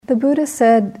The Buddha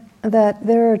said that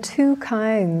there are two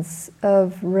kinds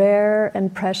of rare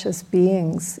and precious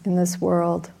beings in this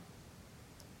world.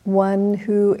 One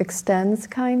who extends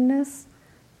kindness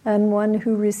and one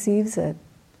who receives it,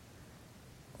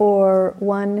 or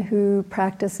one who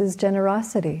practices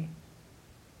generosity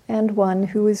and one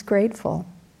who is grateful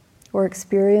or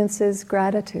experiences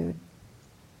gratitude.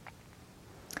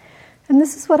 And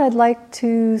this is what I'd like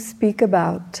to speak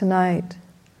about tonight.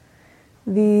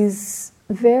 These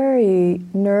very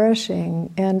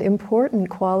nourishing and important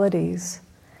qualities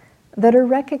that are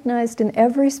recognized in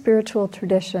every spiritual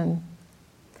tradition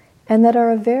and that are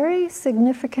a very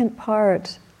significant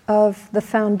part of the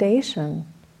foundation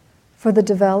for the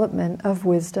development of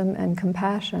wisdom and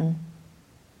compassion.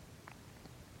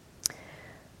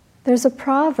 There's a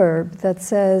proverb that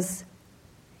says,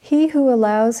 "He who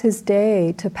allows his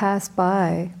day to pass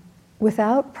by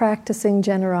without practicing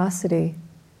generosity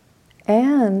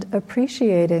and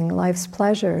appreciating life's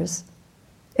pleasures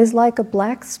is like a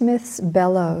blacksmith's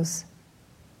bellows.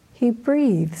 He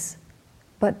breathes,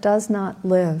 but does not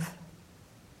live."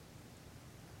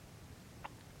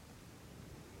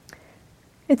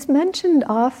 It's mentioned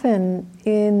often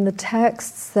in the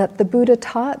texts that the Buddha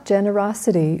taught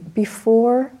generosity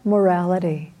before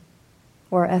morality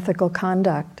or ethical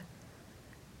conduct,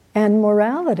 and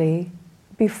morality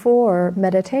before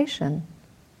meditation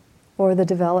or the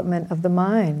development of the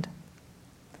mind.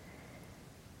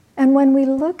 And when we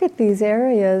look at these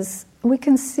areas, we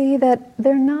can see that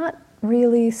they're not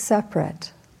really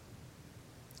separate.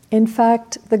 In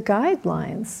fact, the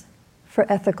guidelines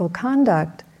for ethical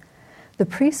conduct, the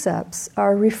precepts,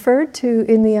 are referred to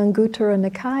in the Anguttara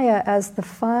Nikaya as the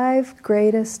 5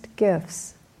 greatest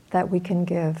gifts that we can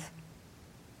give,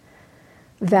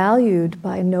 valued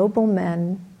by noble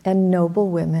men and noble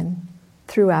women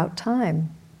throughout time.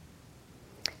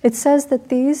 It says that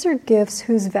these are gifts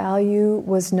whose value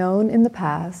was known in the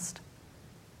past,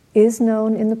 is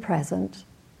known in the present,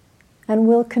 and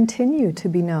will continue to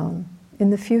be known in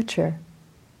the future.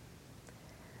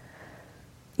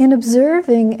 In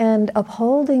observing and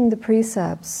upholding the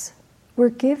precepts, we're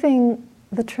giving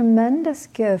the tremendous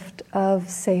gift of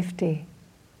safety,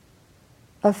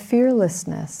 of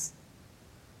fearlessness.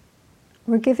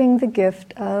 We're giving the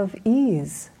gift of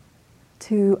ease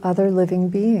to other living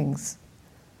beings.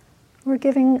 We're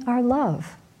giving our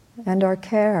love and our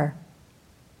care.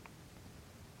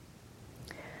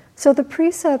 So the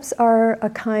precepts are a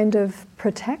kind of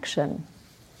protection,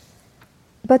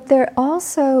 but they're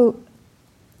also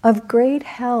of great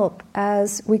help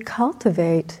as we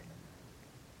cultivate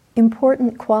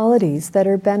important qualities that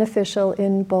are beneficial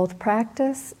in both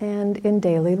practice and in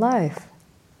daily life.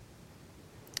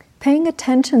 Paying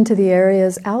attention to the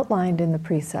areas outlined in the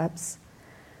precepts,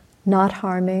 not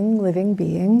harming living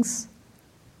beings,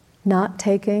 not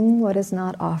taking what is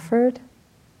not offered,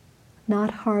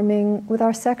 not harming with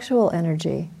our sexual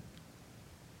energy,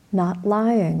 not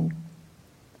lying,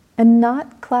 and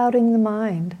not clouding the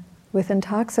mind with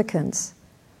intoxicants.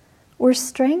 We're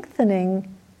strengthening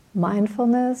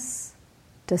mindfulness,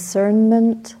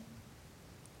 discernment,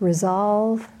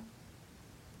 resolve,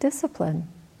 discipline.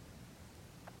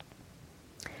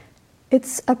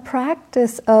 It's a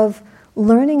practice of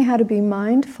learning how to be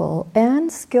mindful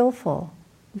and skillful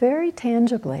very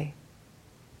tangibly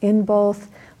in both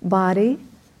body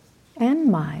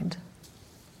and mind.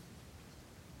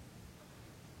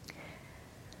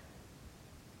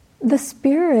 The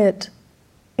spirit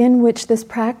in which this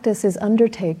practice is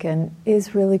undertaken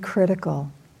is really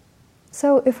critical.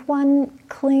 So if one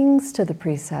clings to the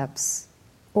precepts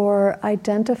or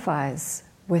identifies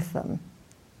with them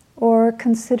or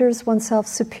considers oneself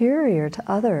superior to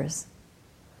others,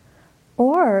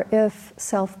 or if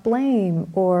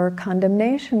self-blame or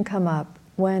condemnation come up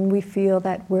when we feel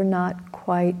that we're not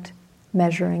quite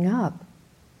measuring up,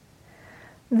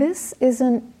 this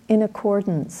isn't in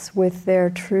accordance with their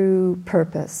true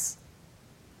purpose.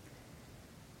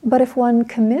 But if one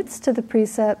commits to the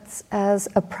precepts as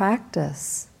a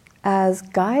practice, as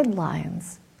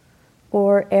guidelines,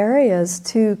 or areas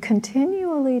to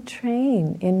continually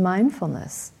train in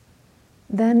mindfulness,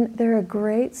 then they're a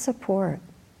great support.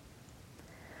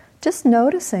 Just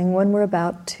noticing when we're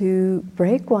about to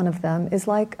break one of them is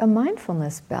like a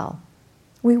mindfulness bell.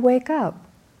 We wake up.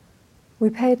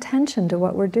 We pay attention to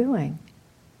what we're doing.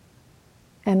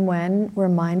 And when we're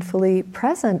mindfully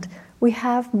present, we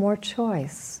have more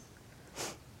choice.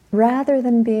 Rather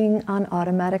than being on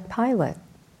automatic pilot,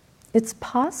 it's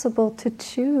possible to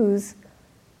choose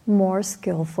more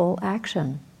skillful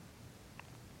action.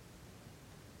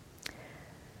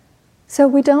 So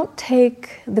we don't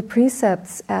take the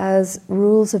precepts as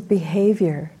rules of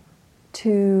behavior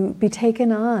to be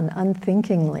taken on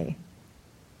unthinkingly.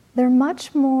 They're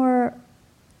much more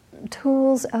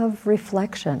tools of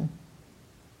reflection.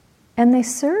 And they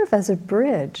serve as a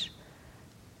bridge,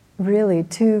 really,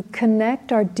 to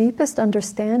connect our deepest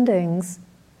understandings,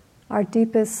 our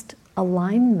deepest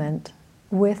alignment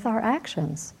with our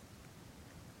actions.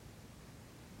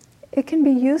 It can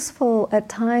be useful at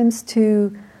times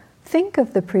to think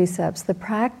of the precepts, the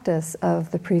practice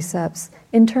of the precepts,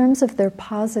 in terms of their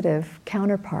positive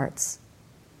counterparts.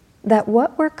 That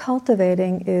what we're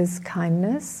cultivating is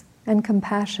kindness and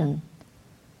compassion,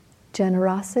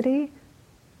 generosity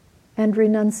and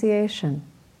renunciation,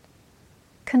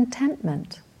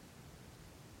 contentment,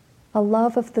 a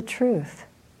love of the truth,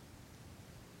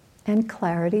 and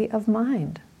clarity of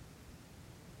mind.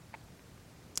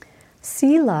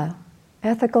 Sila,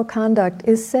 ethical conduct,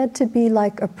 is said to be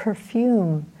like a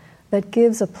perfume that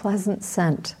gives a pleasant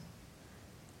scent,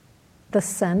 the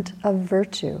scent of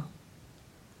virtue.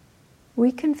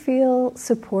 We can feel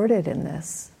supported in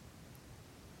this.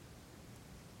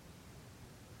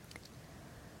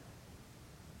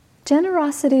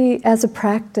 Generosity as a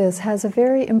practice has a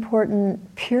very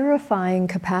important purifying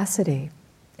capacity.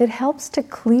 It helps to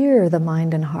clear the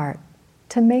mind and heart,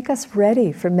 to make us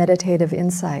ready for meditative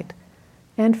insight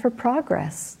and for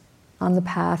progress on the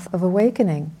path of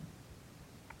awakening.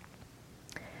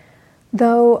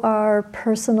 Though our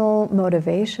personal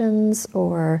motivations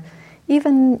or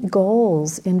even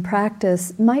goals in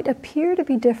practice might appear to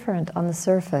be different on the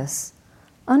surface,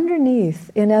 underneath,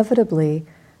 inevitably,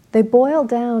 they boil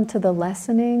down to the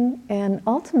lessening and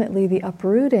ultimately the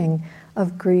uprooting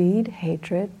of greed,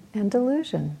 hatred, and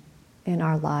delusion in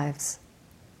our lives.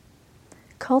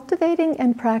 Cultivating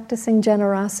and practicing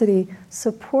generosity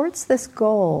supports this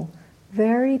goal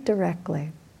very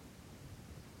directly.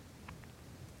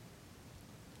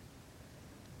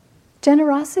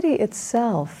 Generosity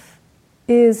itself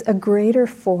is a greater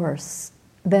force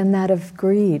than that of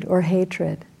greed or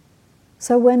hatred.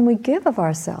 So when we give of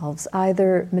ourselves,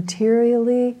 either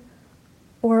materially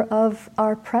or of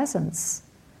our presence,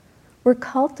 we're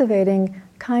cultivating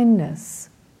kindness,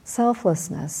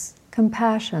 selflessness,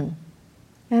 compassion,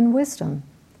 and wisdom.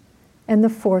 And the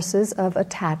forces of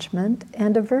attachment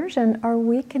and aversion are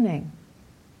weakening.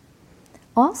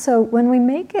 Also, when we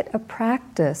make it a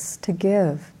practice to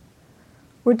give,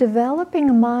 we're developing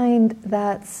a mind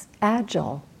that's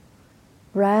agile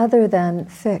rather than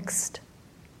fixed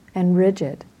and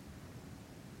rigid.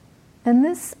 And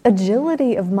this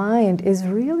agility of mind is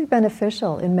really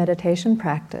beneficial in meditation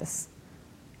practice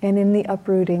and in the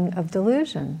uprooting of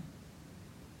delusion.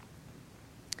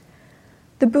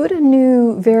 The Buddha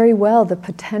knew very well the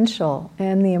potential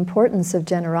and the importance of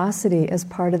generosity as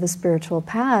part of the spiritual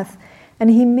path, and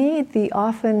he made the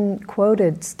often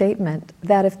quoted statement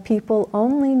that if people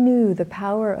only knew the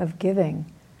power of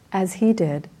giving as he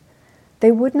did,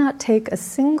 they would not take a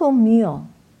single meal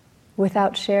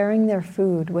without sharing their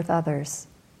food with others.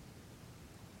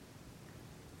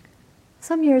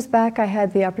 Some years back, I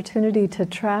had the opportunity to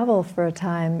travel for a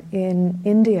time in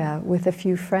India with a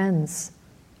few friends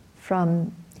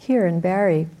from here in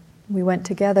Barrie. We went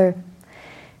together.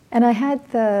 And I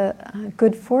had the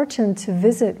good fortune to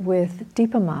visit with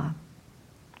Dipama,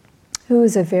 who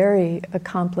is a very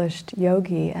accomplished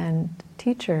yogi and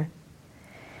teacher.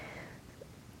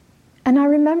 And I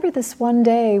remember this one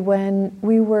day when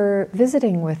we were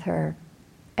visiting with her,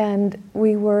 and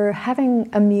we were having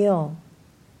a meal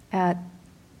at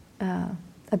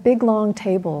a big long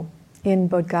table in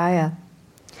Bodh Gaya.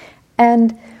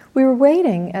 And we were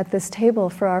waiting at this table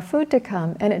for our food to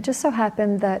come, and it just so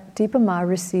happened that Dipama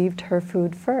received her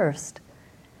food first.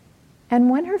 And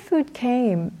when her food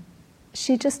came,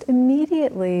 she just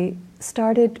immediately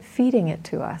started feeding it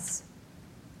to us.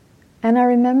 And I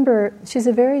remember she's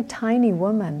a very tiny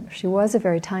woman. She was a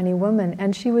very tiny woman,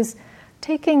 and she was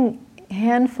taking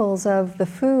handfuls of the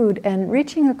food and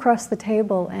reaching across the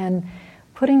table and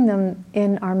putting them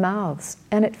in our mouths.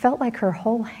 And it felt like her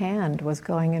whole hand was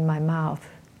going in my mouth.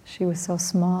 She was so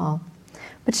small.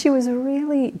 But she was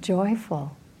really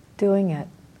joyful doing it.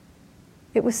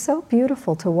 It was so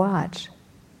beautiful to watch.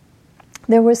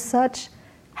 There was such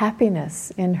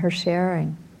happiness in her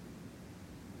sharing.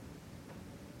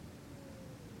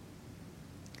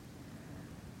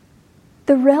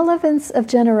 The relevance of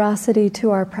generosity to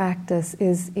our practice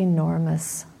is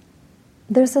enormous.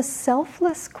 There's a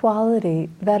selfless quality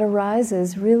that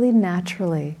arises really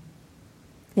naturally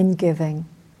in giving.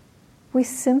 We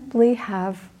simply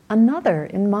have another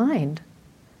in mind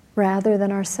rather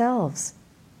than ourselves.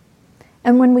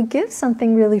 And when we give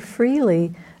something really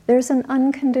freely, there's an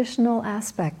unconditional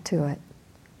aspect to it.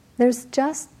 There's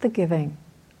just the giving.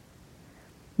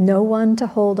 no one to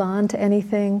hold on to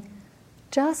anything,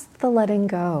 just the letting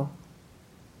go,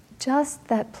 just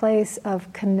that place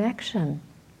of connection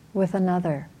with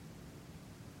another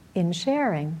in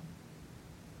sharing.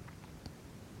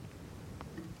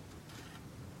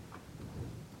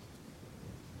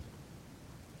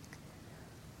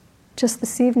 Just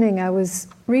this evening I was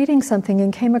reading something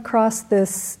and came across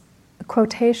this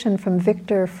quotation from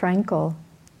Viktor Frankl,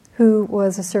 who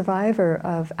was a survivor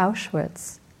of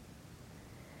Auschwitz.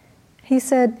 He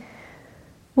said,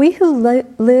 "We who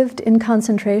lived in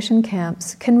concentration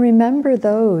camps can remember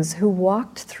those who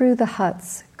walked through the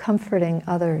huts comforting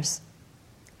others,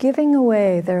 giving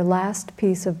away their last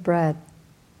piece of bread.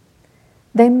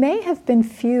 They may have been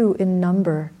few in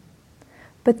number,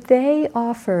 but they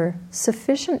offer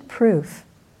sufficient proof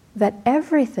that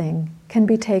everything can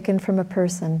be taken from a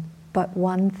person but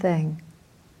one thing,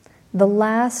 the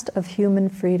last of human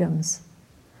freedoms,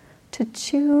 to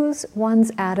choose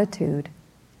one's attitude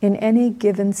in any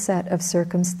given set of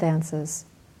circumstances,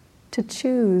 to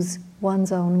choose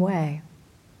one's own way."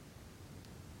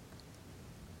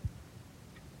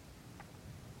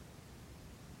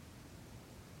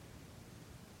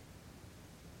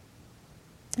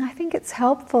 I think it's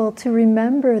helpful to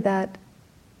remember that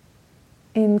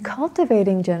in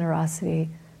cultivating generosity,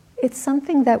 it's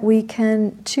something that we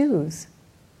can choose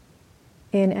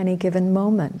in any given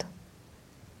moment.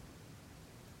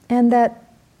 And that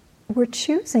we're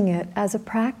choosing it as a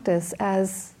practice,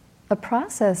 as a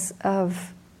process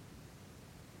of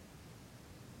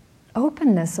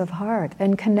openness of heart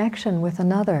and connection with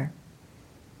another.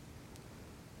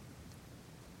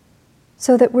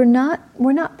 So that we're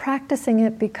not practicing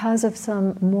it because of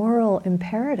some moral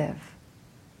imperative,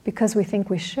 because we think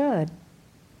we should.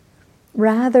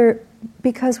 Rather,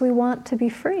 because we want to be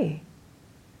free.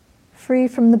 Free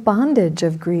from the bondage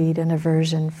of greed and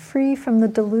aversion, free from the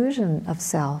delusion of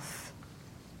self.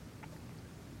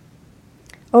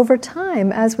 Over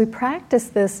time, as we practice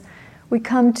this, we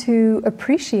come to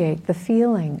appreciate the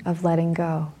feeling of letting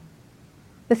go,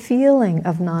 the feeling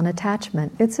of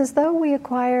non-attachment. It's as though we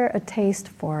acquire a taste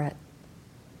for it.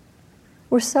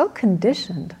 We're so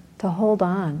conditioned to hold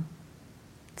on,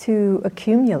 to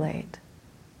accumulate,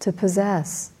 to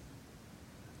possess.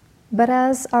 But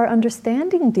as our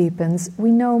understanding deepens,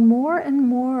 we know more and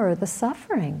more the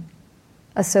suffering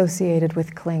associated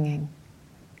with clinging.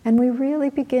 And we really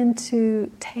begin to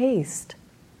taste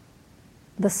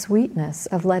the sweetness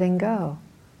of letting go,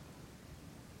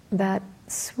 that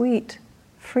sweet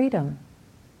freedom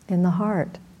in the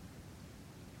heart.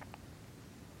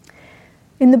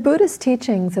 In the Buddhist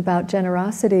teachings about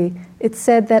generosity, it's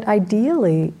said that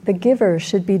ideally the giver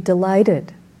should be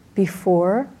delighted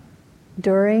before,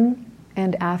 during,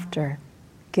 and after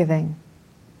giving.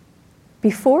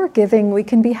 Before giving, we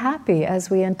can be happy as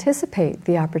we anticipate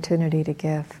the opportunity to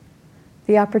give,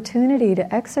 the opportunity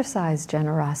to exercise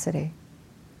generosity.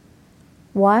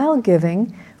 While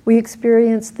giving, we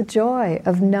experience the joy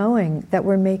of knowing that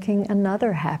we're making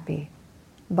another happy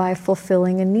by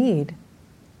fulfilling a need.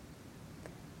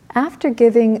 After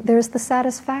giving, there's the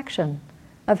satisfaction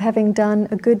of having done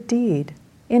a good deed,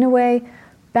 in a way,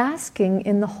 basking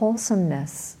in the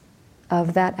wholesomeness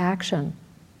of that action.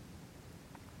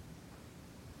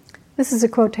 This is a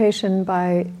quotation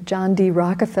by John D.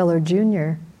 Rockefeller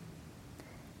Jr.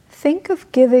 "Think of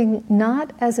giving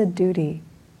not as a duty,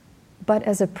 but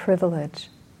as a privilege."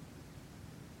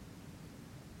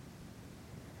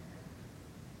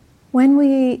 When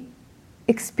we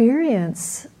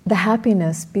experience the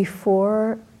happiness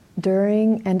before,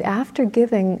 during, and after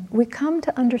giving, we come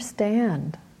to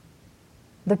understand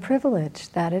the privilege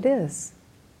that it is.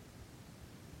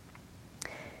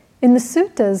 In the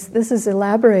suttas, this is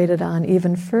elaborated on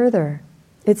even further.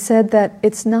 It said that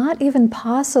it's not even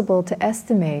possible to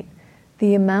estimate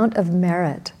the amount of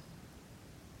merit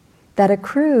that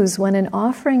accrues when an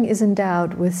offering is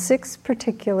endowed with 6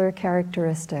 particular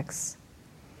characteristics.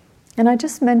 And I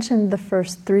just mentioned the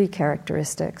first 3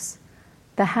 characteristics: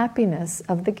 the happiness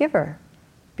of the giver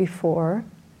before,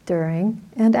 during,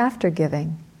 and after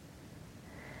giving.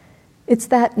 It's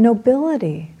that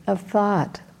nobility of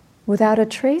thought without a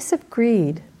trace of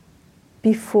greed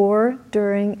before,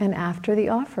 during, and after the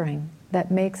offering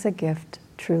that makes a gift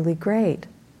truly great.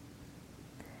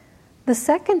 The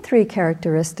second 3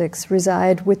 characteristics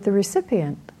reside with the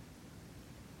recipient.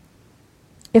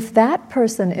 If that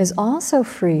person is also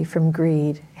free from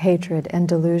greed, hatred, and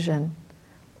delusion,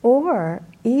 or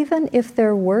even if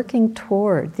they're working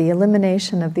toward the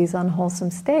elimination of these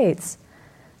unwholesome states,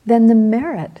 then the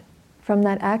merit from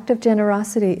that act of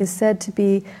generosity is said to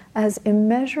be as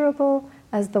immeasurable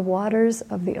as the waters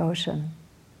of the ocean.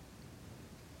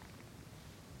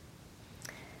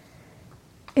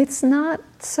 It's not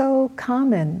so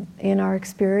common in our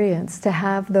experience to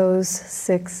have those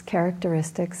 6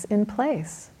 characteristics in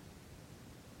place.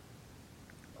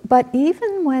 But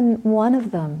even when one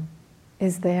of them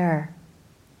is there,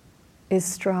 is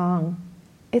strong,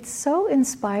 it's so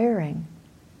inspiring.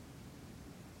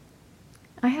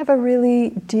 I have a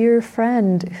really dear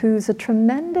friend who's a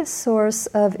tremendous source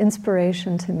of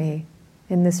inspiration to me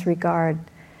in this regard.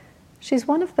 She's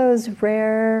one of those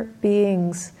rare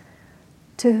beings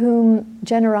to whom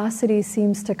generosity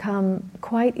seems to come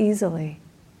quite easily.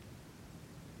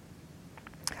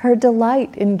 Her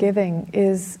delight in giving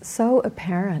is so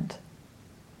apparent.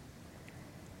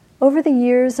 Over the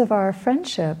years of our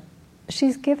friendship,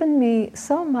 she's given me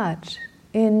so much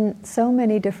in so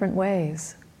many different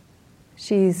ways.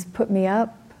 She's put me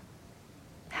up,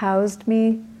 housed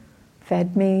me,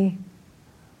 fed me,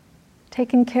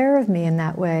 taken care of me in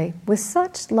that way with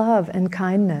such love and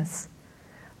kindness.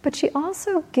 But she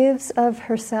also gives of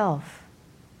herself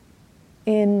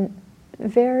in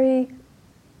very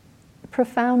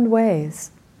profound ways.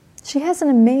 She has an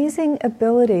amazing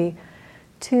ability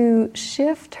to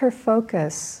shift her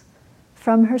focus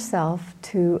from herself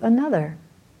to another.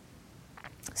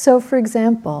 So, for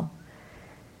example,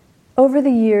 over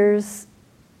the years,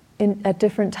 at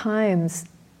different times,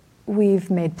 we've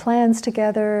made plans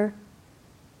together,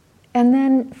 and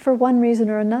then for one reason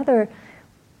or another,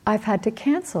 I've had to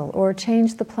cancel or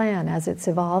change the plan as it's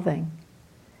evolving.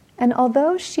 And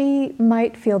although she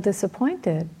might feel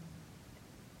disappointed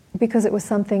because it was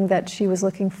something that she was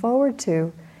looking forward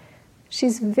to,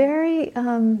 she's very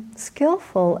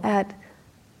skillful at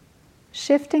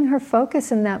shifting her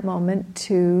focus in that moment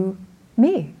to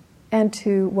me and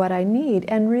to what I need,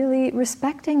 and really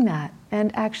respecting that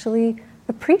and actually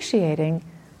appreciating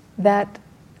that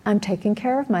I'm taking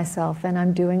care of myself and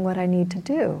I'm doing what I need to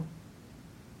do.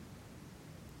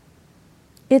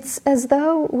 It's as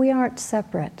though we aren't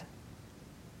separate.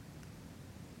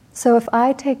 So if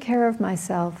I take care of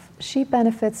myself, she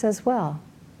benefits as well.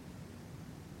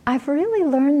 I've really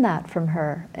learned that from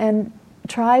her and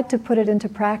tried to put it into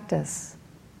practice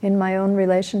in my own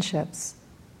relationships.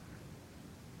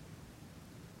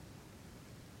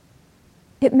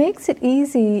 It makes it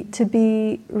easy to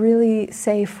be really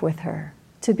safe with her,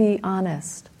 to be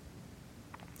honest.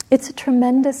 It's a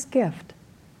tremendous gift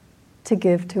to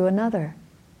give to another.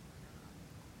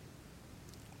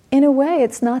 In a way,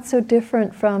 it's not so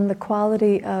different from the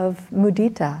quality of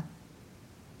mudita,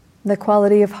 the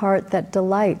quality of heart that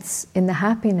delights in the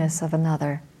happiness of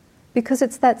another, because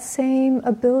it's that same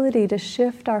ability to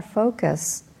shift our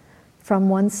focus from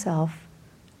oneself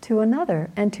to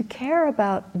another and to care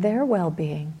about their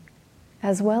well-being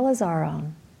as well as our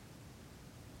own.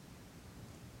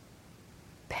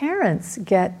 Parents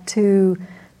get to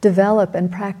develop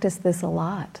and practice this a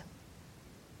lot,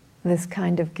 this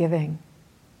kind of giving,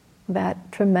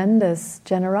 that tremendous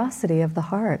generosity of the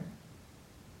heart.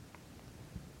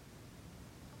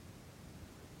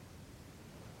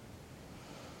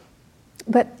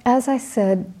 But as I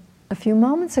said a few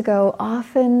moments ago,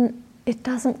 often it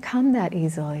doesn't come that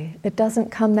easily. It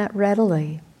doesn't come that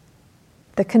readily.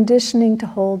 The conditioning to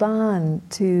hold on,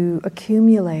 to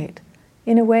accumulate,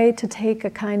 in a way to take a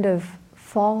kind of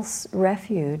false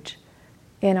refuge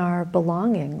in our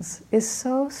belongings is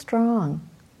so strong.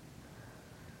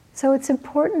 So it's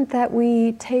important that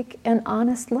we take an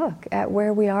honest look at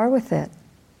where we are with it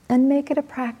and make it a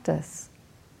practice,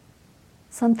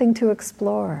 something to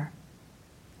explore,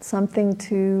 something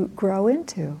to grow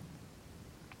into.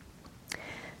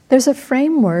 There's a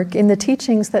framework in the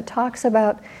teachings that talks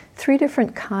about 3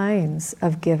 different kinds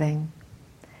of giving,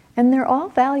 and they're all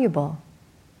valuable.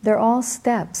 They're all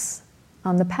steps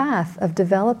on the path of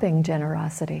developing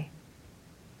generosity.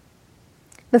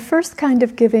 The first kind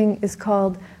of giving is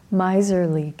called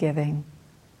miserly giving,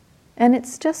 and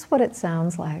it's just what it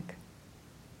sounds like.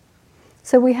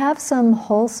 So we have some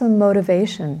wholesome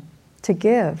motivation to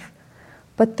give,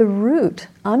 but the root,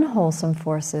 unwholesome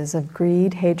forces of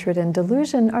greed, hatred, and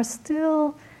delusion are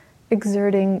still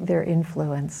exerting their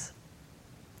influence.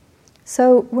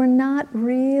 So we're not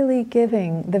really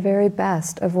giving the very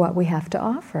best of what we have to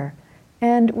offer,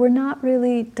 and we're not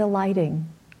really delighting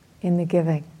in the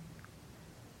giving.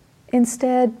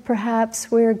 Instead,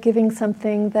 perhaps we're giving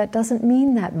something that doesn't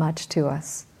mean that much to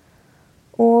us,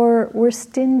 or we're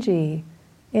stingy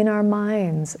in our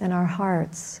minds and our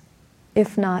hearts,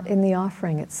 if not in the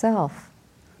offering itself.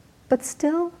 But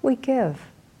still we give,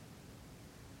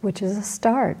 which is a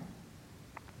start,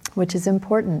 which is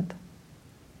important.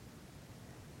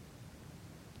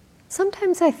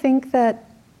 Sometimes I think that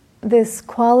this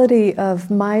quality of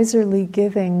miserly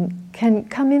giving can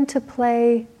come into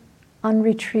play on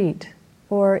retreat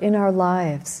or in our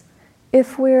lives,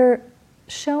 if we're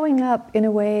showing up in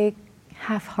a way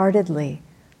half-heartedly,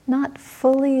 not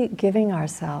fully giving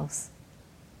ourselves.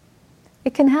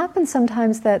 It can happen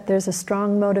sometimes that there's a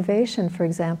strong motivation, for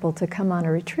example, to come on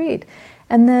a retreat,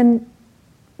 and then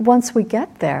once we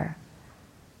get there,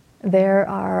 there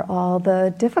are all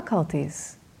the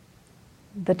difficulties,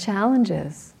 the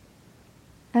challenges,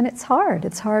 and it's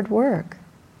hard work.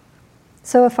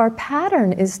 So if our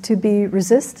pattern is to be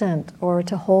resistant or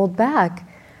to hold back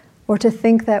or to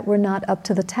think that we're not up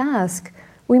to the task,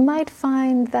 we might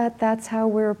find that that's how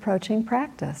we're approaching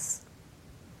practice.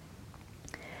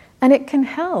 And it can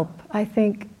help, I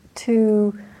think,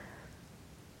 to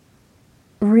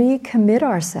recommit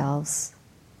ourselves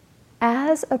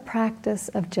as a practice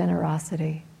of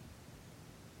generosity.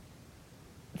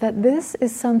 That this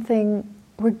is something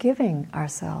we're giving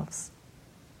ourselves.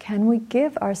 Can we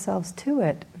give ourselves to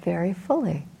it very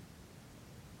fully?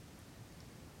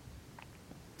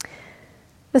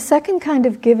 The second kind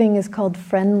of giving is called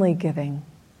friendly giving.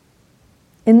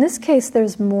 In this case,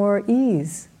 there's more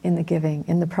ease in the giving,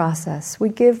 in the process. We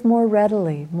give more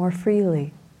readily, more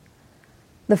freely.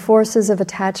 The forces of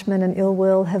attachment and ill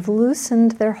will have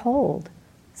loosened their hold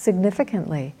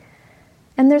significantly,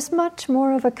 and there's much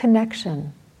more of a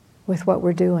connection with what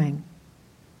we're doing.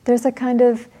 There's a kind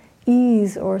of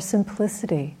ease or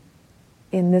simplicity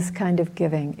in this kind of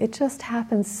giving. It just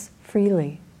happens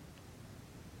freely.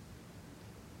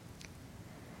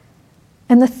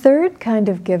 And the third kind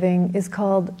of giving is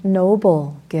called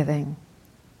noble giving.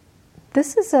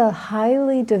 This is a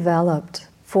highly developed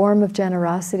form of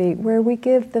generosity where we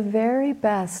give the very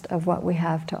best of what we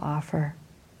have to offer.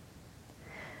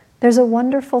 There's a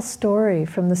wonderful story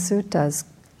from the suttas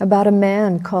about a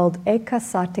man called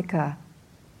Ekasatika,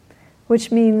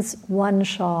 which means one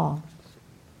shawl.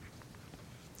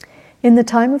 In the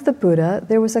time of the Buddha,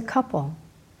 there was a couple,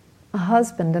 a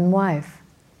husband and wife,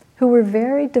 who were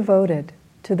very devoted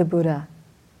to the Buddha.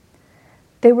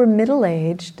 They were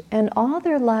middle-aged, and all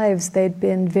their lives they'd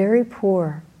been very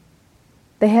poor.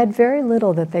 They had very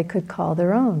little that they could call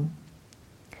their own.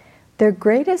 Their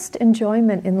greatest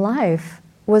enjoyment in life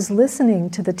was listening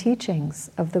to the teachings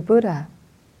of the Buddha.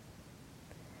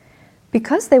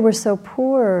 Because they were so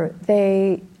poor,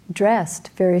 they dressed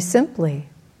very simply.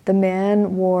 The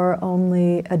man wore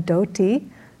only a dhoti,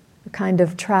 a kind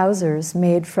of trousers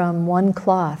made from one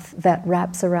cloth that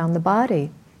wraps around the body,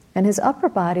 and his upper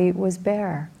body was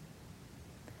bare.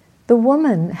 The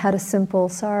woman had a simple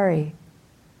sari.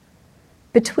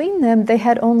 Between them, they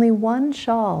had only one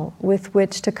shawl with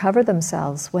which to cover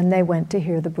themselves when they went to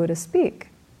hear the Buddha speak.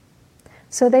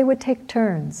 So they would take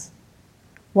turns.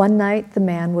 One night the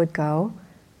man would go,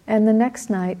 and the next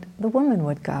night the woman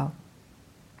would go.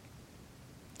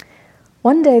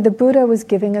 One day the Buddha was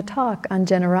giving a talk on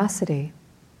generosity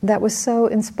that was so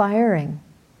inspiring.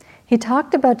 He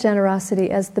talked about generosity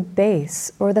as the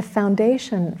base or the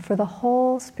foundation for the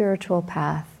whole spiritual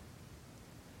path.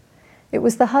 It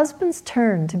was the husband's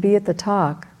turn to be at the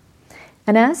talk,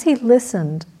 and as he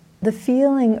listened, the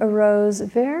feeling arose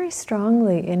very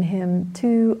strongly in him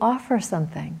to offer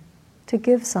something, to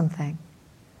give something.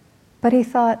 But he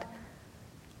thought,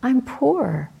 I'm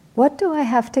poor. What do I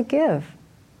have to give?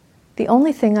 The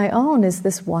only thing I own is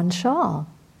this one shawl.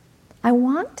 I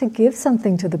want to give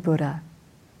something to the Buddha.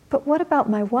 But what about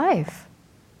my wife?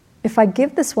 If I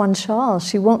give this one shawl,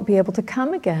 she won't be able to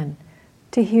come again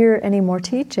to hear any more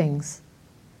teachings.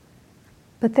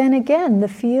 But then again, the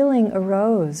feeling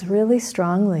arose really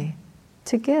strongly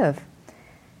to give.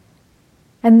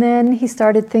 And then he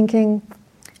started thinking,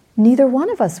 neither one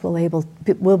of us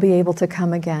will be able to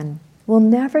come again. We'll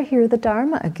never hear the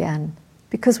Dharma again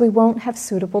because we won't have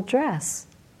suitable dress.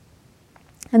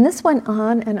 And this went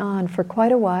on for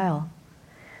quite a while.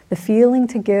 The feeling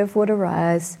to give would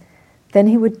arise, then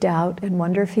he would doubt and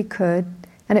wonder if he could,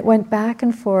 and it went back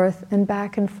and forth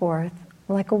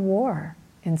like a war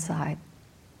inside.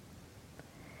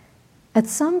 At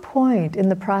some point in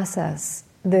the process,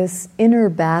 this inner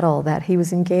battle that he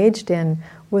was engaged in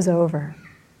was over.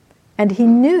 And he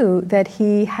knew that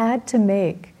he had to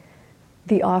make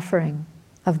the offering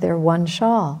of their one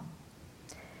shawl.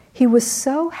 He was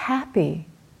so happy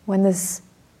when this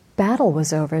battle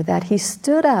was over that he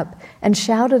stood up and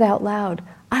shouted out loud,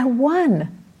 I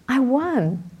won! I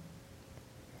won!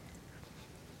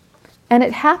 And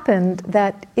it happened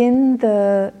that in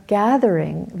the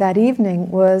gathering that evening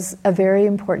was a very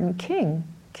important king,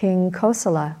 King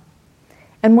Kosala.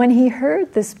 And when he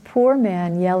heard this poor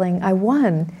man yelling, I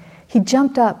won, he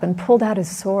jumped up and pulled out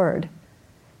his sword.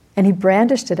 And he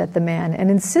brandished it at the man and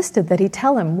insisted that he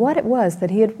tell him what it was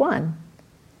that he had won.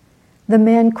 the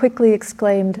man quickly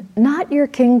exclaimed, "Not your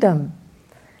kingdom."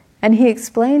 And he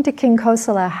explained to King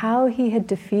Kosala how he had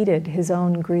defeated his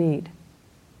own greed.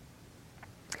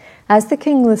 As the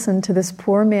king listened to this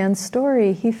poor man's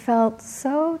story, he felt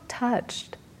so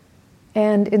touched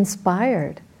and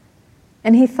inspired.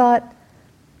 And he thought,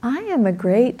 I am a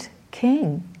great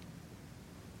king,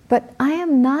 but I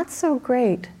am not so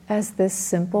great as this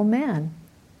simple man.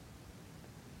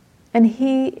 And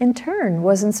he, in turn,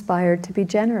 was inspired to be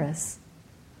generous.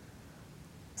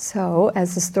 So,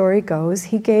 as the story goes,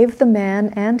 he gave the man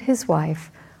and his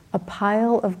wife a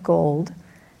pile of gold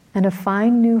and a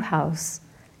fine new house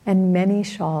and many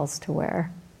shawls to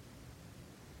wear.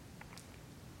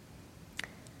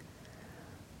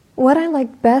 What I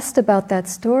like best about that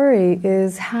story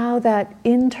is how that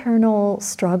internal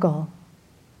struggle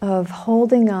of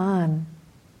holding on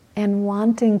and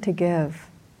wanting to give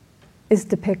is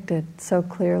depicted so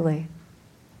clearly.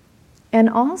 And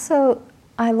also,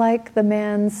 I like the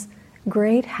man's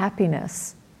great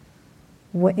happiness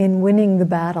in winning the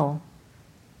battle,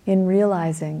 in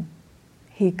realizing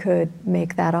he could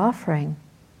make that offering.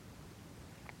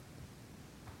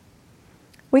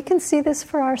 We can see this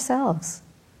for ourselves.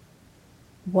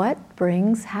 What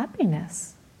brings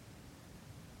happiness?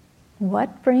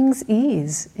 What brings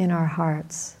ease in our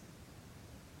hearts?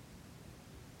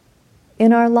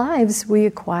 In our lives, we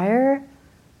acquire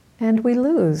and we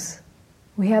lose.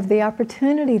 We have the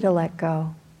opportunity to let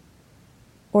go,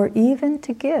 or even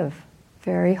to give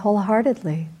very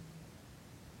wholeheartedly.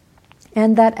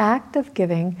 And that act of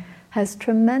giving has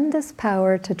tremendous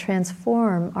power to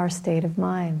transform our state of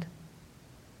mind.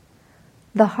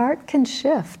 The heart can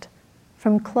shift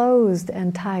from closed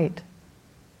and tight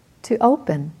to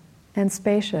open and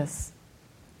spacious,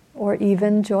 or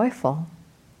even joyful.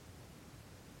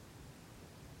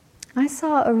 I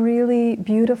saw a really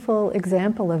beautiful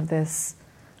example of this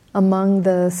among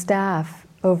the staff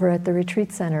over at the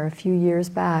retreat center a few years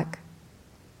back.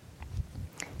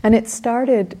 And it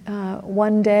started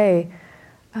one day,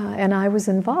 and I was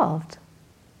involved,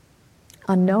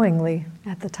 unknowingly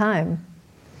at the time.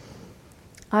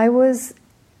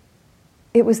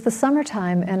 It was the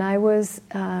summertime, and I was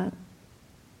at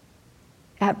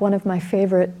one of my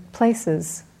favorite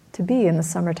places to be in the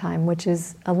summertime, which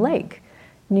is a lake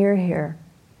near here,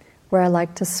 where I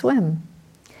like to swim.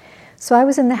 So I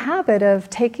was in the habit of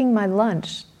taking my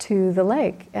lunch to the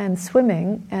lake and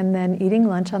swimming, and then eating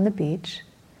lunch on the beach.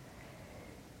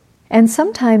 And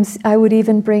sometimes I would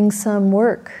even bring some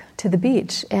work to the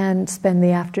beach and spend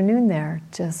the afternoon there,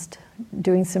 just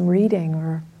doing some reading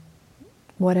or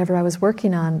whatever I was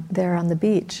working on there on the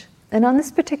beach. And on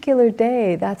this particular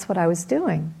day, that's what I was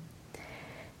doing.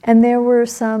 And there were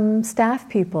some staff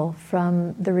people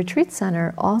from the retreat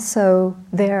center also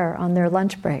there on their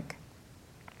lunch break.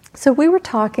 So we were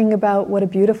talking about what a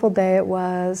beautiful day it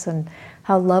was, and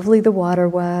how lovely the water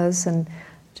was, and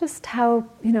just how,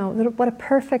 what a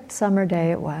perfect summer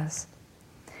day it was.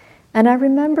 And I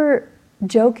remember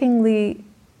jokingly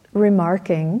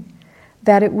remarking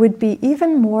that it would be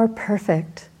even more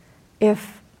perfect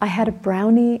if I had a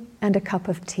brownie and a cup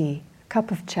of tea, a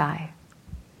cup of chai,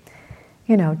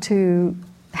 to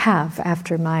have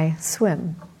after my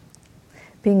swim.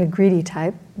 Being a greedy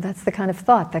type, that's the kind of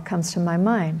thought that comes to my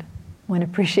mind when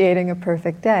appreciating a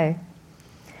perfect day.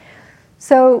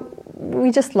 So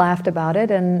we just laughed about it,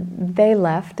 and they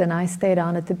left, and I stayed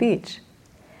on at the beach.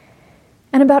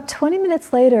 And about 20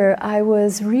 minutes later, I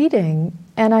was reading,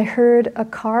 and I heard a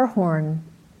car horn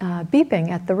beeping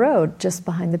at the road just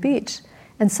behind the beach.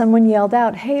 And someone yelled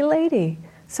out, "Hey, lady."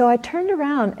 So I turned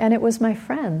around, and it was my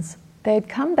friends. They had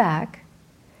come back,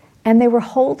 and they were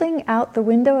holding out the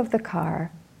window of the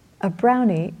car a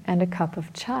brownie and a cup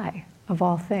of chai, of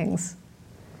all things.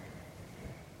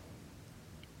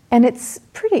 And it's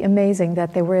pretty amazing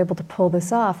that they were able to pull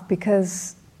this off,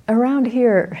 because around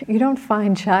here, you don't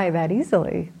find chai that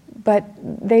easily. But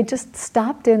they just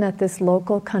stopped in at this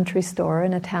local country store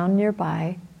in a town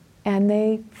nearby, and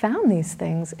they found these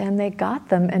things, and they got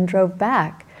them and drove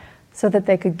back so that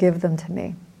they could give them to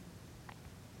me.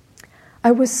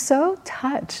 I was so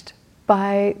touched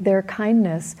by their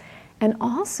kindness and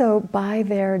also by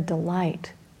their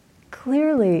delight.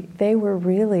 Clearly, they were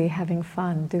really having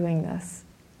fun doing this.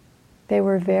 They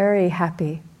were very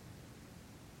happy.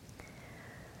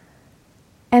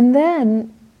 And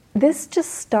then this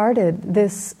just started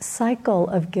this cycle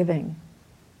of giving,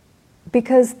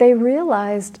 because they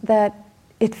realized that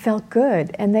it felt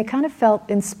good, and they kind of felt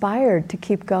inspired to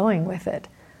keep going with it.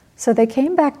 So they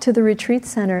came back to the retreat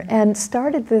center and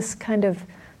started this kind of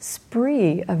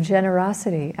spree of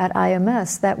generosity at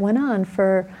IMS that went on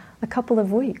for a couple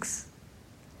of weeks.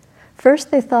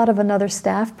 First, they thought of another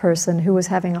staff person who was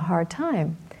having a hard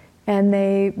time, and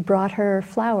they brought her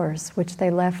flowers, which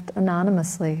they left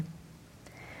anonymously.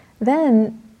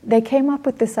 Then they came up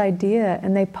with this idea,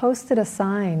 and they posted a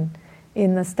sign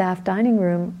in the staff dining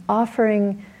room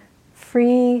offering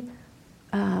free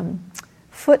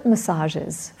foot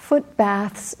massages, foot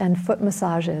baths and foot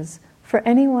massages for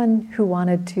anyone who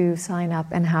wanted to sign up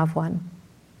and have one.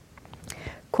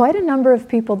 Quite a number of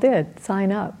people did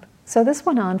sign up. So this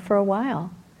went on for a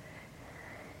while.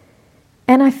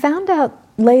 And I found out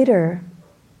later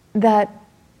that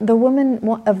the woman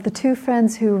of the two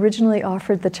friends who originally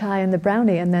offered the chai and the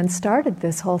brownie and then started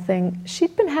this whole thing,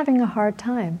 she'd been having a hard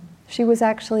time. She was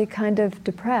actually kind of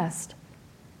depressed.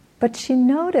 But she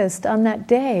noticed on that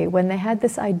day when they had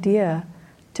this idea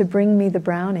to bring me the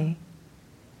brownie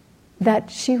that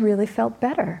she really felt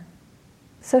better.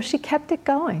 So she kept it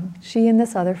going, she and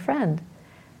this other friend.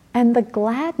 And the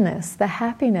gladness, the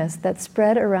happiness that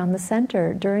spread around the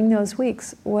center during those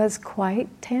weeks was quite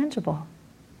tangible.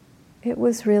 It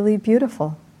was really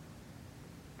beautiful.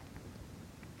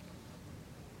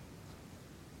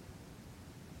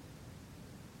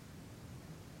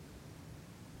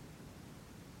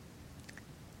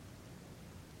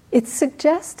 It's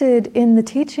suggested in the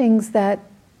teachings that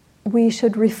we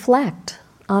should reflect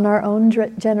on our own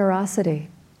generosity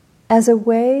as a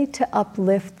way to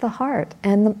uplift the heart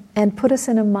and put us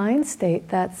in a mind state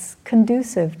that's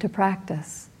conducive to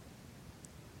practice.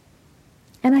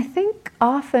 And I think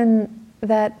often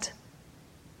that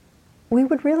we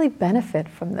would really benefit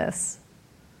from this.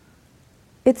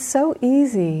 It's so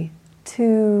easy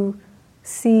to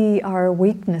see our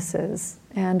weaknesses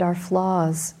and our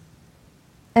flaws.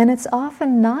 And it's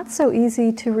often not so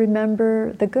easy to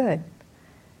remember the good,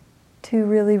 to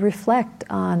really reflect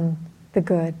on the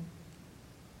good,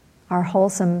 our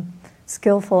wholesome,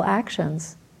 skillful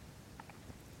actions.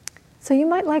 So you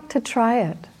might like to try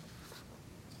it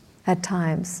at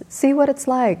times. See what it's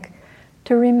like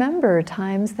to remember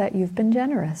times that you've been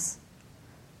generous.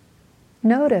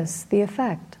 Notice the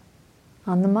effect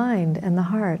on the mind and the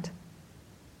heart.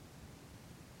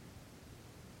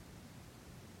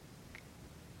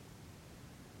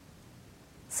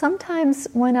 Sometimes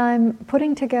when I'm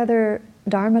putting together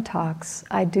Dharma talks,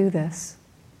 I do this.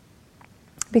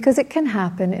 Because it can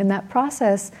happen in that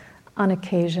process on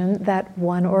occasion that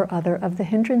one or other of the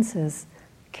hindrances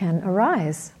can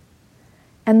arise.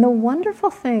 And the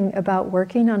wonderful thing about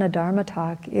working on a Dharma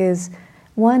talk is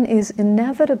one is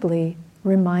inevitably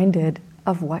reminded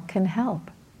of what can help,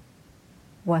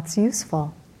 what's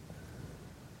useful.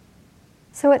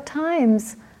 So at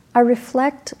times, I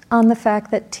reflect on the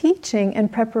fact that teaching and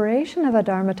preparation of a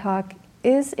Dharma talk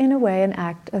is in a way an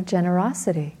act of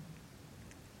generosity.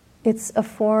 It's a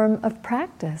form of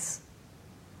practice,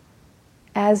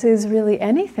 as is really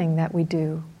anything that we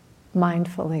do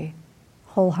mindfully,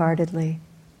 wholeheartedly.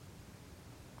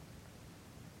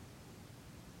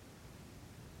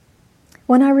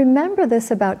 When I remember this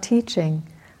about teaching,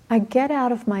 I get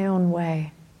out of my own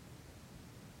way.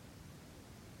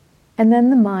 And then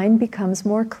the mind becomes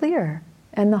more clear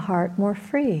and the heart more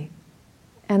free,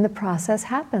 and the process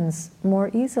happens more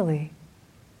easily,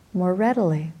 more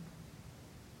readily.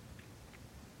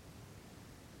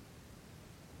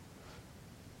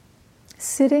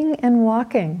 Sitting and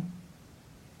walking,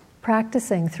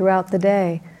 practicing throughout the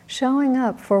day, showing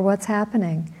up for what's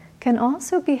happening, can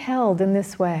also be held in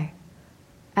this way,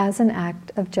 as an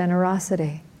act of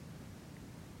generosity.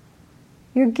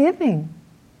 You're giving.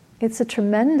 It's a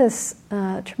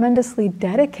tremendously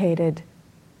dedicated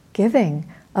giving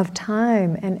of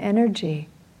time and energy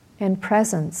and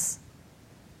presence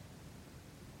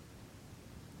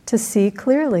to see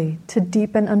clearly, to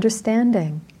deepen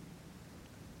understanding.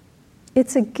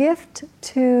 It's a gift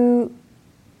to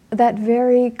that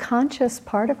very conscious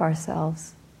part of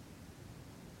ourselves.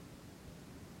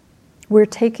 We're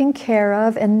taking care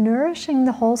of and nourishing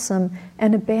the wholesome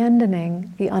and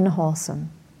abandoning the unwholesome.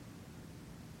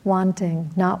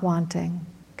 Wanting, not wanting,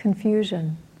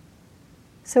 confusion.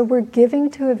 So we're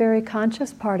giving to a very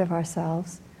conscious part of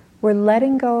ourselves. We're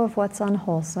letting go of what's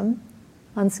unwholesome,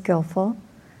 unskillful.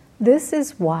 This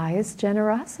is wise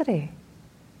generosity.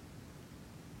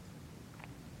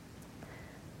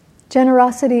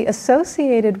 Generosity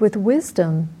associated with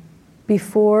wisdom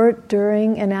before,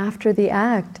 during, and after the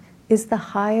act is the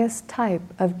highest type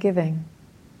of giving.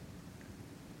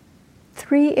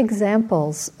 3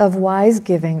 examples of wise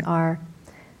giving are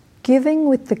giving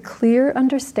with the clear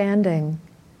understanding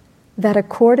that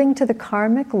according to the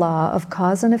karmic law of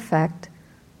cause and effect,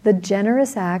 the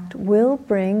generous act will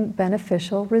bring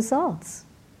beneficial results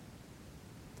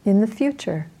in the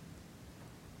future.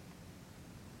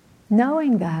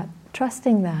 knowing that,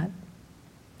 trusting that.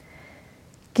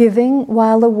 Giving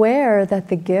while aware that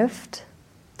the gift,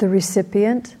 the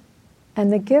recipient,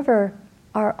 and the giver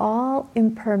are all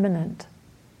impermanent.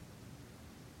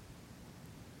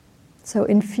 So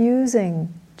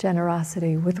infusing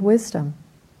generosity with wisdom.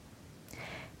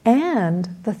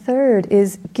 And the third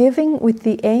is giving with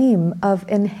the aim of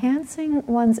enhancing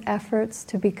one's efforts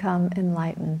to become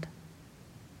enlightened.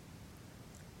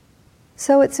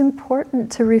 So it's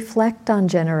important to reflect on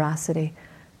generosity,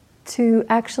 to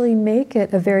actually make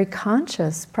it a very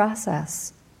conscious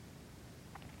process.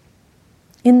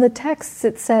 In the texts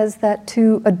it says that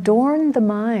to adorn the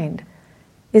mind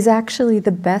is actually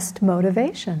the best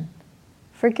motivation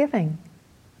for giving.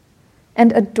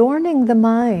 And adorning the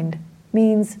mind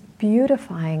means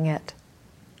beautifying it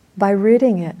by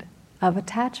ridding it of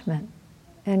attachment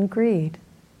and greed.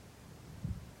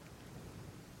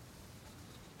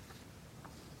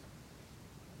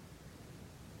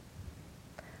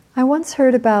 I once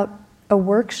heard about a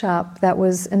workshop that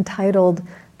was entitled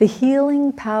 "The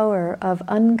Healing Power of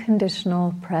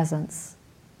Unconditional Presence."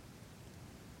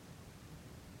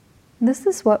 This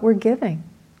is what we're giving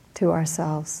to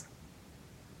ourselves.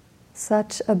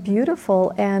 Such a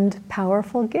beautiful and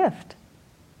powerful gift.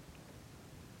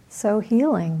 So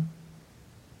healing.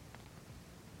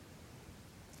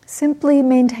 Simply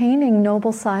maintaining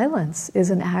noble silence is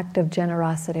an act of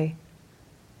generosity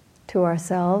to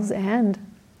ourselves and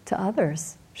to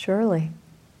others, surely.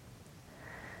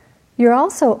 You're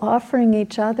also offering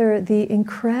each other the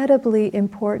incredibly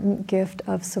important gift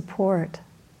of support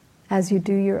as you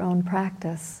do your own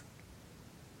practice.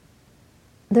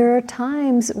 There are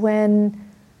times when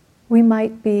we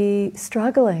might be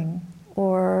struggling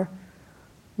or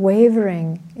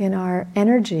wavering in our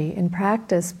energy in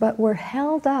practice, but we're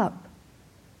held up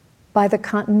by the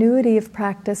continuity of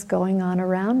practice going on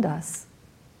around us.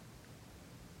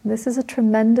 This is a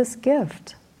tremendous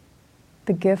gift,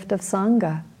 the gift of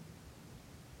Sangha.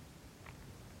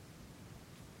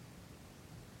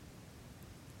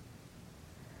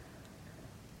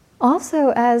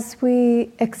 Also, as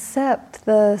we accept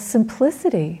the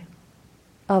simplicity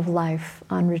of life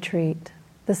on retreat,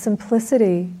 the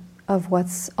simplicity of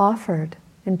what's offered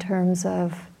in terms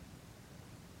of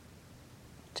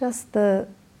just the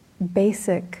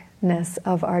basicness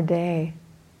of our day,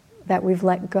 that we've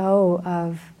let go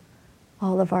of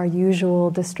all of our usual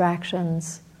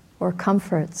distractions or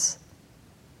comforts.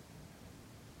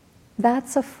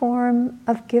 That's a form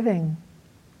of giving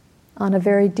on a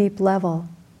very deep level,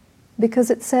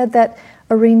 because it said that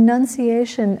a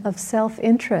renunciation of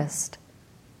self-interest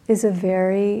is a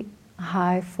very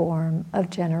high form of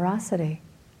generosity.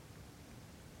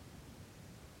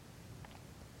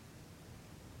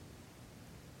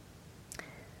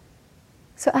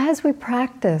 So as we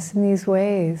practice in these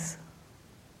ways,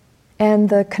 and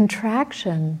the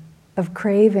contraction of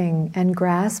craving and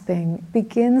grasping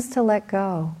begins to let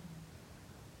go,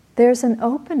 there's an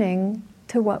opening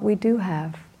to what we do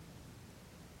have.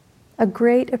 A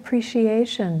great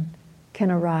appreciation can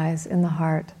arise in the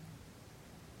heart,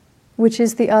 which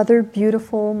is the other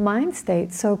beautiful mind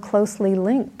state so closely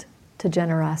linked to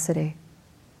generosity: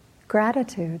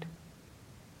 gratitude.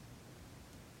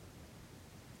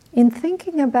 In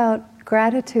thinking about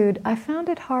gratitude, I found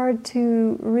it hard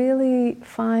to really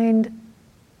find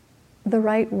the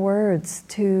right words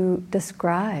to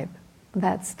describe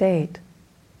that state.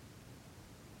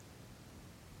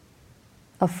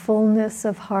 A fullness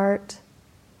of heart.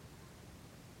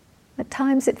 At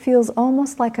times it feels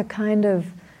almost like a kind of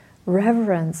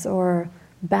reverence or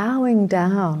bowing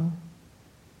down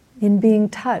in being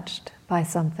touched by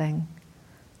something.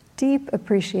 Deep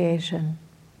appreciation.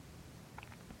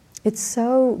 It's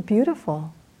so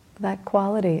beautiful, that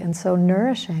quality, and so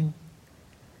nourishing.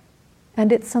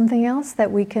 And it's something else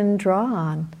that we can draw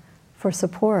on for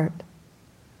support.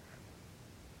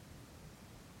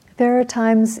 There are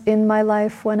times in my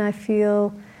life when I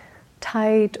feel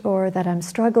tight or that I'm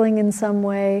struggling in some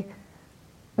way,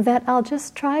 that I'll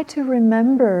just try to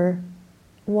remember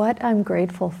what I'm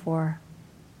grateful for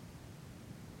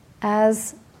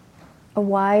as a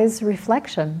wise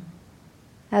reflection,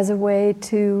 as a way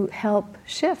to help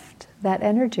shift that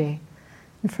energy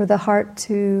and for the heart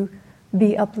to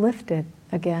be uplifted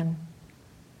again.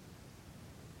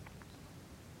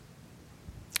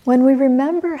 When we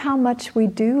remember how much we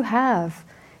do have,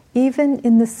 even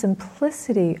in the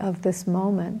simplicity of this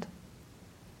moment,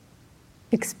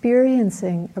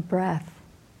 experiencing a breath,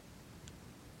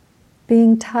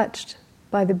 being touched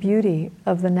by the beauty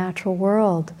of the natural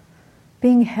world,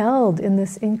 being held in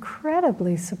this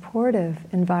incredibly supportive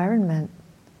environment,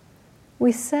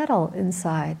 we settle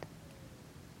inside.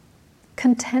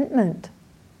 contentment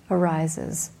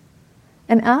arises.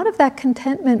 And out of that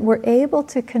contentment, we're able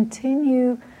to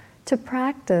continue to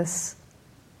practice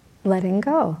letting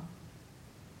go,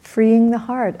 freeing the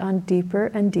heart on deeper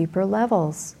and deeper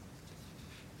levels.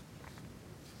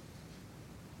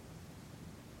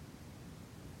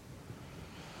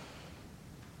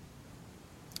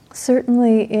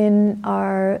 Certainly in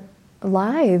our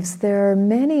lives, there are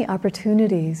many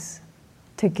opportunities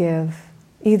to give,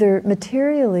 either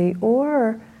materially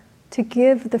or to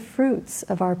give the fruits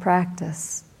of our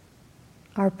practice,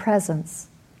 our presence,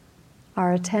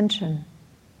 our attention,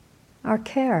 our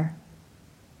care.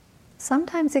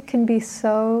 Sometimes it can be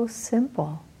so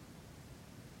simple.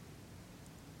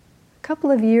 A couple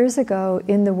of years ago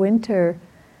in the winter,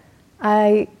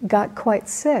 I got quite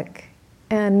sick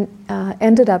and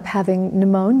ended up having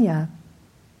pneumonia.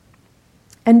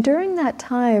 And during that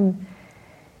time,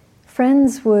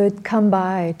 friends would come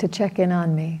by to check in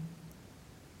on me.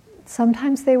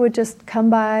 Sometimes they would just come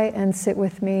by and sit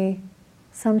with me.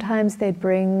 Sometimes they'd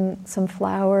bring some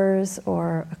flowers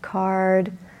or a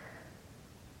card,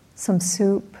 some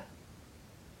soup.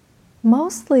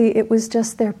 Mostly it was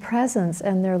just their presence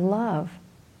and their love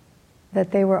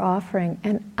that they were offering.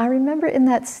 And I remember in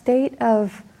that state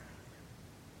of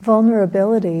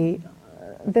vulnerability,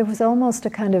 there was almost a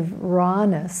kind of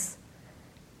rawness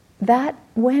that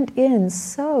went in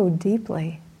so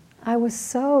deeply. I was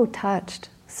so touched,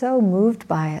 so moved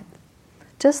by it.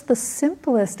 Just the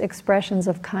simplest expressions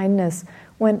of kindness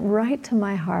went right to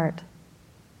my heart.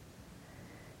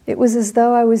 It was as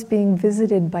though I was being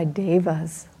visited by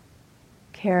devas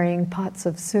carrying pots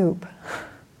of soup.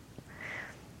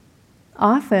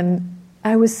 Often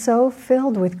I was so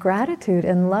filled with gratitude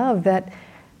and love that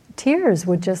tears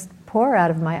would just pour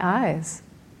out of my eyes.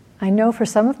 I know for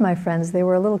some of my friends they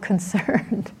were a little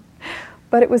concerned,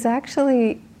 but it was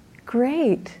actually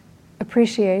great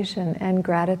appreciation and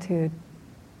gratitude.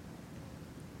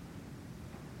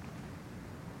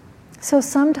 So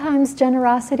sometimes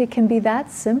generosity can be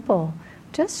that simple,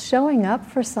 just showing up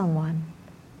for someone,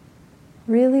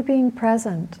 really being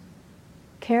present,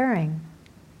 caring.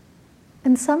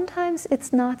 And sometimes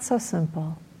it's not so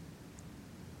simple.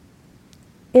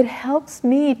 It helps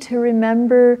me to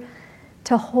remember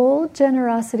to hold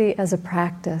generosity as a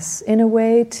practice, in a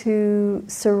way to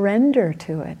surrender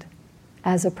to it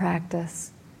as a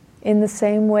practice, in the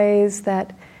same ways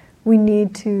that we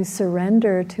need to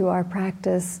surrender to our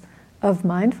practice of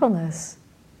mindfulness,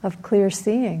 of clear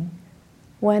seeing,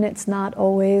 when it's not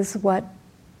always what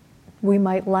we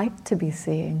might like to be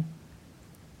seeing.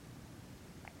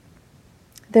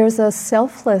 There's a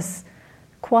selfless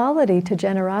quality to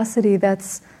generosity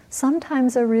that's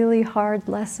sometimes a really hard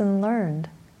lesson learned.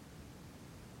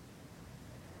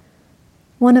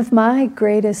 One of my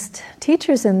greatest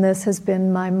teachers in this has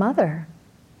been my mother.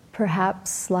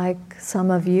 Perhaps, like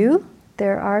some of you,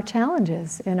 there are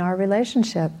challenges in our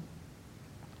relationship.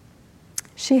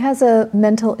 She has a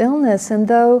mental illness, and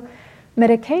though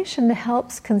medication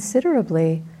helps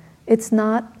considerably, it's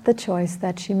not the choice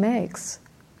that she makes.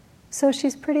 So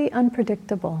she's pretty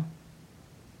unpredictable.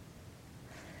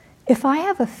 If I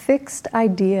have a fixed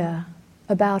idea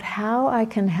about how I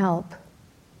can help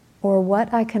or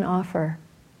what I can offer,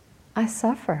 I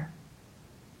suffer.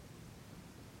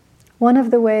 One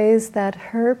of the ways that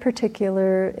her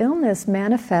particular illness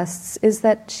manifests is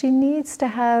that she needs to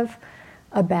have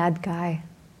a bad guy,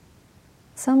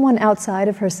 someone outside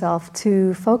of herself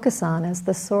to focus on as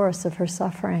the source of her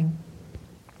suffering.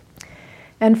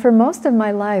 And for most of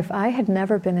my life, I had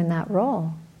never been in that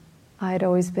role. I had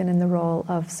always been in the role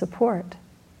of support.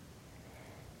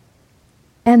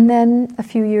 And then a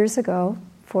few years ago,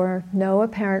 for no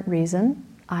apparent reason,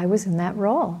 I was in that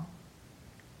role.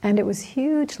 And it was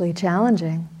hugely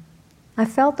challenging. I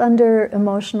felt under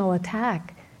emotional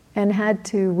attack and had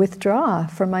to withdraw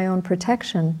for my own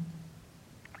protection.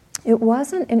 It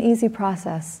wasn't an easy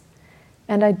process,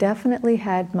 and I definitely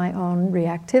had my own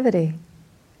reactivity.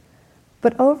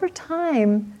 But over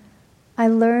time, I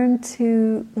learned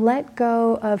to let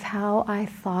go of how I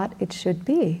thought it should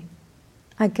be.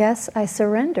 I guess I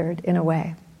surrendered in a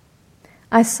way.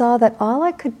 I saw that all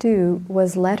I could do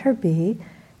was let her be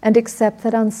and accept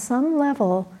that on some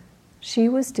level she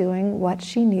was doing what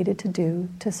she needed to do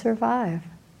to survive.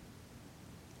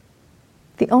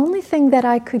 The only thing that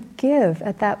I could give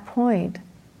at that point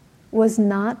was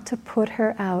not to put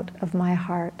her out of my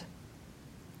heart.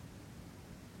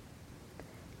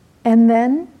 And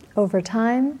then, over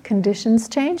time, conditions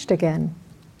changed again.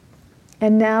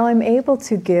 And now I'm able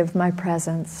to give my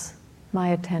presence, my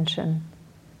attention,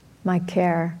 my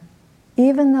care,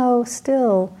 even though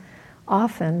still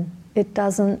often it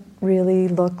doesn't really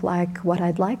look like what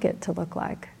I'd like it to look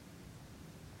like.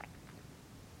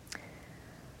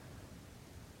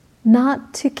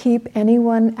 Not to keep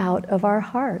anyone out of our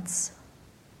hearts.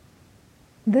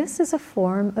 This is a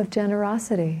form of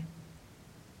generosity.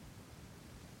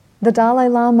 The Dalai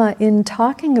Lama, in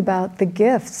talking about the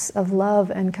gifts of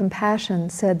love and compassion,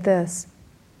 said this: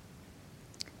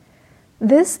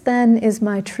 "This then is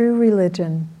my true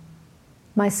religion,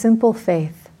 my simple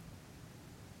faith.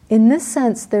 In this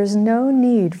sense, there's no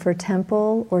need for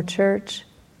temple or church,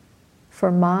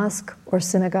 for mosque or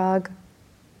synagogue,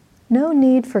 no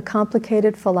need for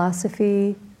complicated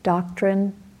philosophy,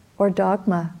 doctrine, or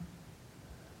dogma.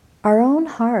 Our own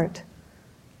heart,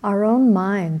 our own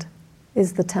mind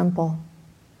is the temple.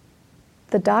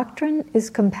 The doctrine is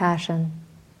compassion.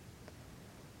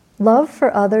 Love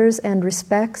for others and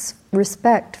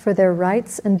respect for their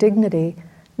rights and dignity,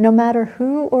 no matter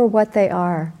who or what they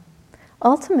are.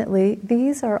 Ultimately,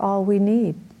 these are all we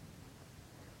need.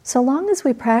 So long as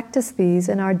we practice these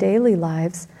in our daily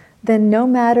lives, then no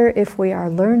matter if we are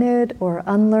learned or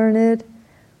unlearned,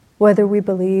 whether we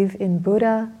believe in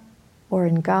Buddha or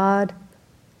in God,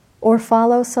 or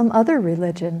follow some other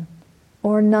religion,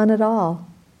 or none at all,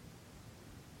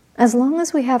 as long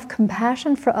as we have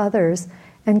compassion for others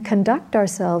and conduct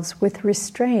ourselves with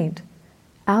restraint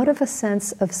out of a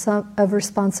sense of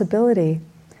responsibility,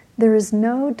 there is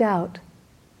no doubt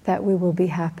that we will be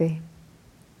happy."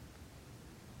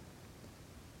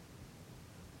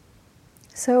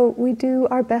 So we do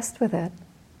our best with it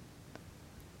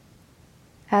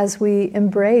as we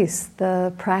embrace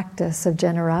the practice of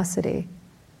generosity,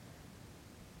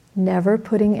 never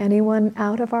putting anyone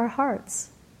out of our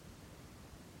hearts,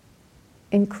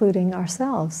 including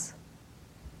ourselves.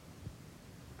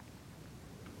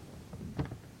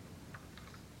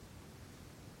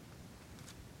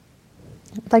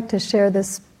 I'd like to share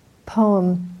this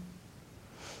poem.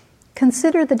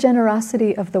 Consider the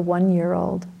generosity of the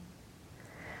 1-year-old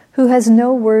who has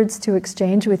no words to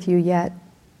exchange with you yet,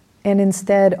 and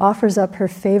instead offers up her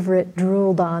favorite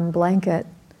drooled-on blanket,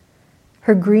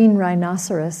 her green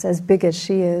rhinoceros as big as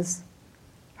she is,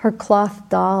 her cloth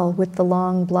doll with the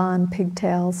long blonde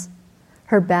pigtails,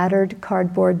 her battered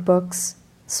cardboard books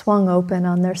swung open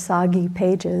on their soggy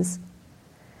pages.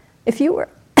 If you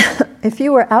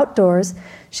were outdoors,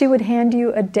 she would hand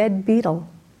you a dead beetle,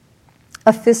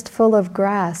 a fistful of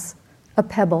grass, a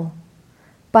pebble,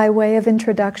 by way of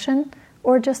introduction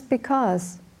or just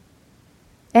because.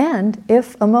 And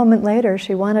if a moment later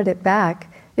she wanted it back,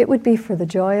 it would be for the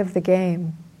joy of the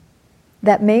game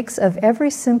that makes of every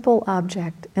simple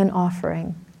object an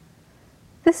offering.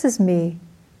 This is me.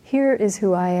 Here is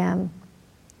who I am.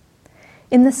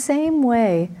 In the same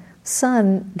way,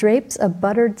 sun drapes a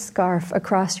buttered scarf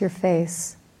across your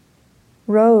face.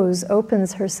 Rose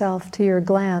opens herself to your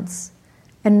glance,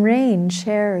 and rain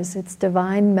shares its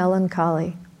divine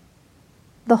melancholy.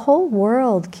 The whole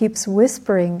world keeps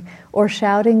whispering or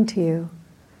shouting to you,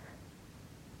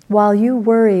 while you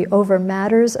worry over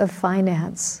matters of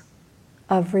finance,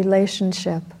 of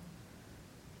relationship,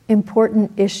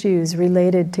 important issues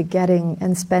related to getting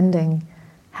and spending,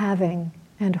 having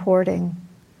and hoarding.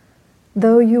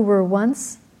 Though you were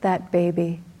once that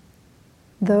baby,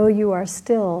 though you are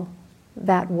still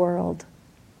that world.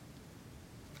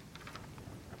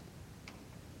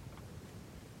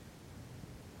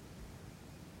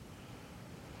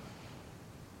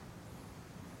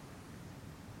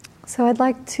 So I'd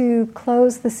like to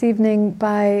close this evening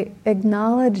by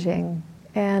acknowledging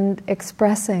and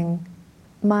expressing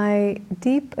my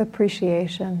deep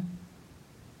appreciation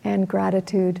and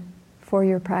gratitude for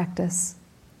your practice.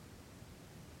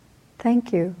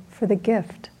 Thank you for the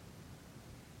gift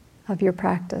of your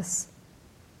practice.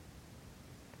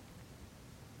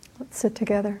 Let's sit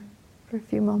together for a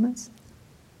few moments.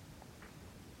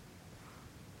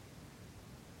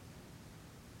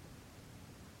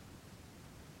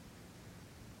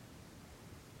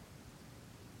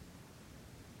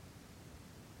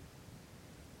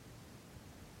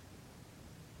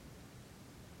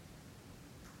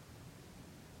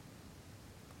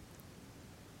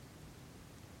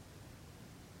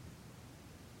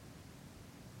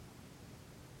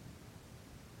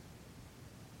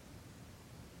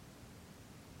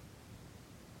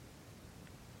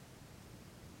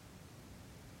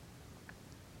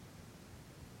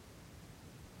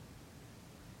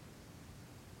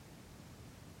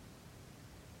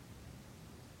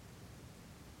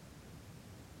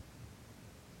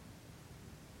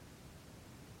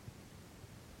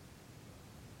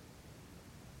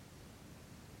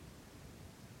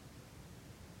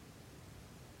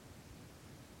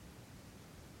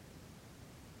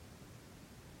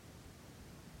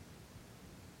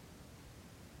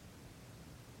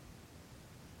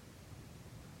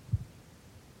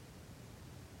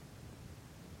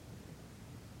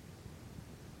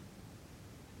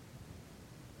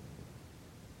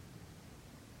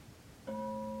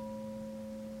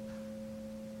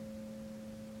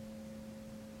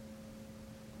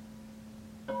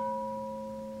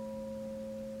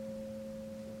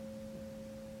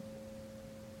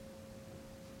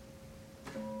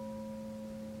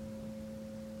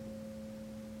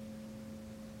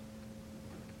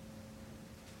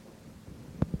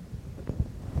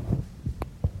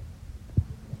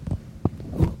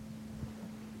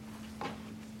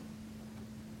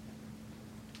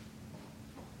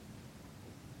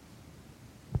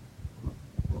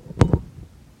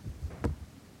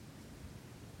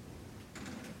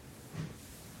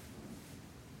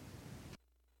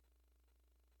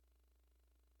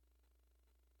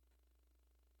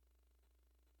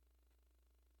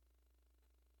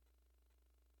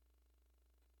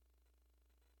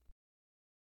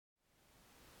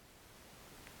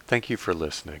 Thank you for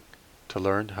listening. To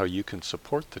learn how you can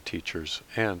support the teachers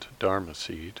and Dharma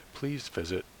Seed, please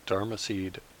visit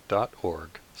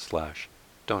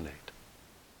dharmaseed.org/donate.